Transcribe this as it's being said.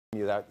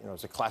you that,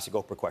 it's a classic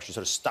Oprah question,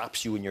 sort of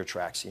stops you in your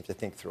tracks. You have to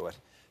think through it.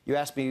 You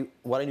asked me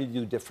what I need to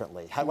do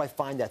differently. How do I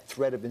find that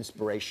thread of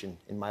inspiration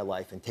in my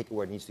life and take it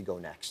where it needs to go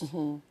next?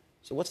 Mm-hmm.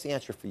 So what's the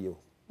answer for you?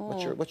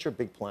 What's your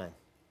big plan?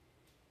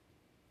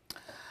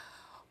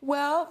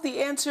 Well,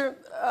 the answer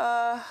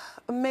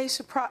may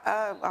surprise,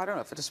 I don't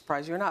know if it'll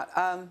surprise you or not.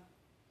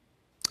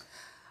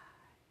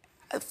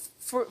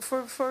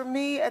 For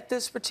me, at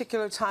this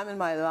particular time in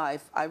my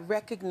life, I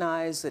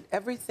recognize that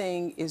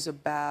everything is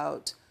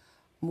about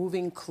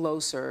moving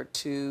closer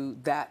to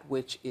that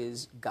which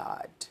is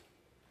God.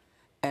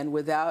 And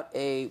without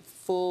a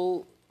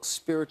full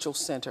spiritual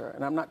center,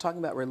 and I'm not talking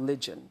about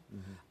religion,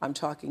 I'm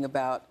talking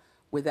about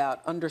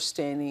without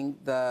understanding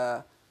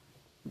the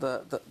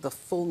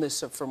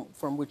fullness of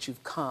from which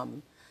you've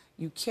come,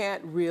 you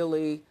can't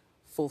really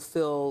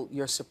fulfill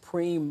your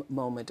supreme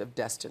moment of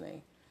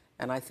destiny.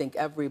 And I think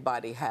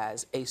everybody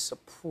has a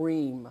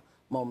supreme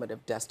moment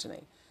of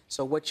destiny.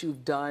 So what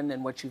you've done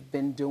and what you've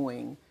been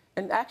doing,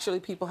 and actually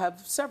people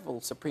have several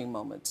supreme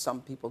moments,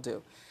 some people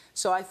do.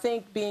 So I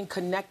think being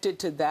connected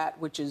to that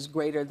which is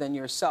greater than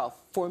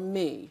yourself, for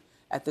me,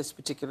 at this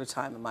particular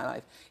time in my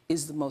life,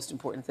 is the most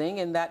important thing,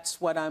 and that's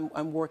what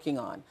I'm working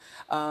on.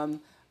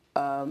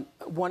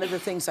 One of the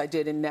things I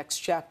did in Next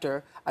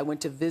Chapter, I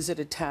went to visit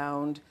a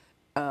town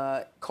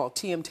called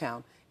TM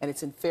Town, and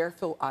it's in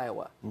Fairfield,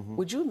 Iowa.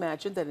 Would you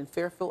imagine that in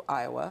Fairfield,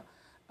 Iowa,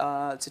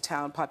 it's a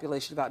town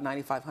population about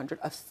 9,500,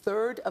 a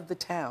third of the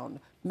town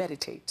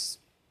meditates.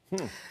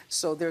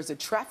 So there's a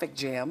traffic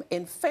jam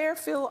in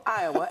Fairfield,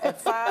 Iowa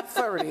at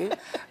 5:30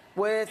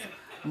 with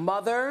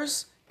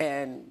mothers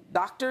and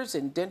doctors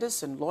and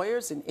dentists and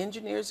lawyers and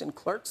engineers and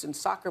clerks and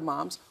soccer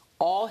moms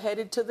all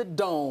headed to the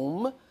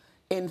Dome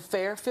in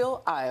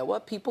Fairfield,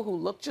 Iowa, people who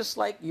look just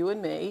like you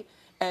and me,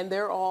 and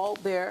they're all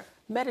there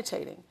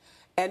meditating.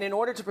 And in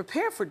order to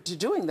prepare to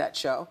doing that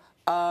show,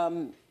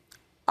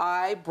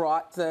 I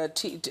brought the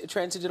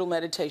Transcendental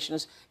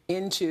meditationists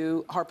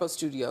into Harpo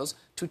Studios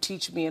to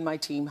teach me and my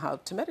team how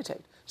to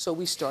meditate. So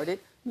we started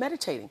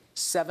meditating.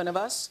 7 of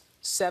us,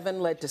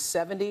 7 led to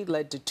 70,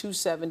 led to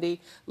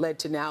 270, led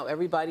to now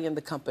everybody in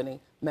the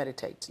company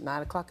meditates.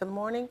 9 o'clock in the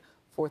morning,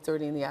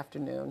 4:30 in the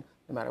afternoon,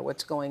 no matter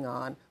what's going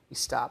on, we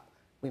stop,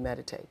 we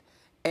meditate.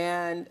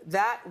 And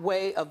that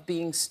way of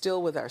being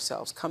still with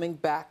ourselves, coming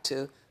back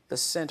to the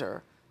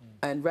center,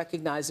 and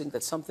recognizing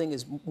that something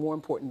is more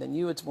important than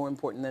you, it's more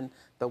important than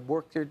the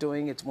work you're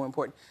doing, it's more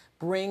important,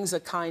 brings a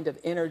kind of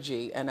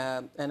energy and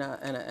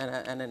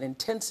an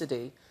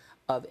intensity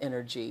of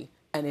energy,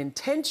 an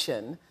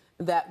intention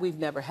that we've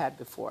never had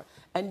before.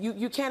 And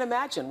you can't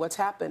imagine what's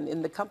happened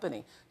in the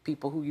company.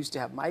 People who used to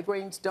have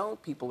migraines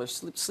don't, people are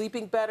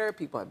sleeping better,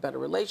 people have better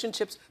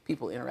relationships,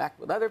 people interact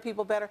with other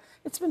people better.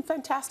 It's been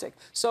fantastic.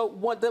 So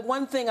the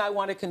one thing I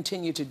want to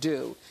continue to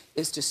do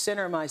is to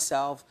center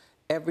myself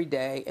every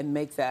day and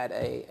make that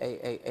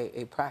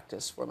a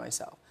practice for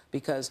myself,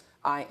 because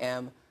I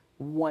am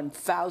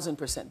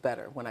 1,000%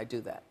 better when I do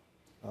that.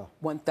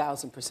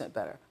 1,000%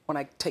 better when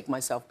I take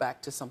myself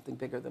back to something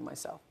bigger than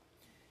myself.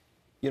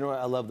 You know what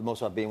I love the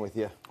most about being with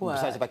you? What?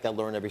 Besides the fact that I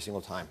learn every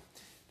single time,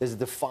 there's a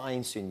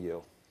defiance in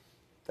you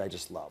that I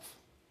just love.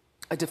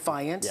 A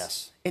defiance?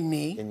 Yes. In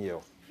me? In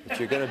you. That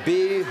you're going to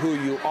be who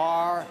you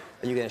are,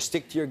 and you're going to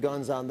stick to your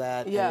guns on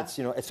that. Yeah. And it's,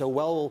 it's a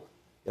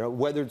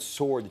weathered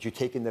sword that you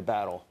take into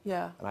battle.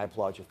 Yeah. And I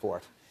applaud you for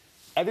it.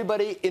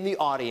 Everybody in the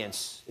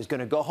audience is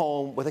going to go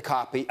home with a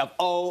copy of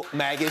O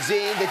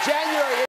Magazine, the January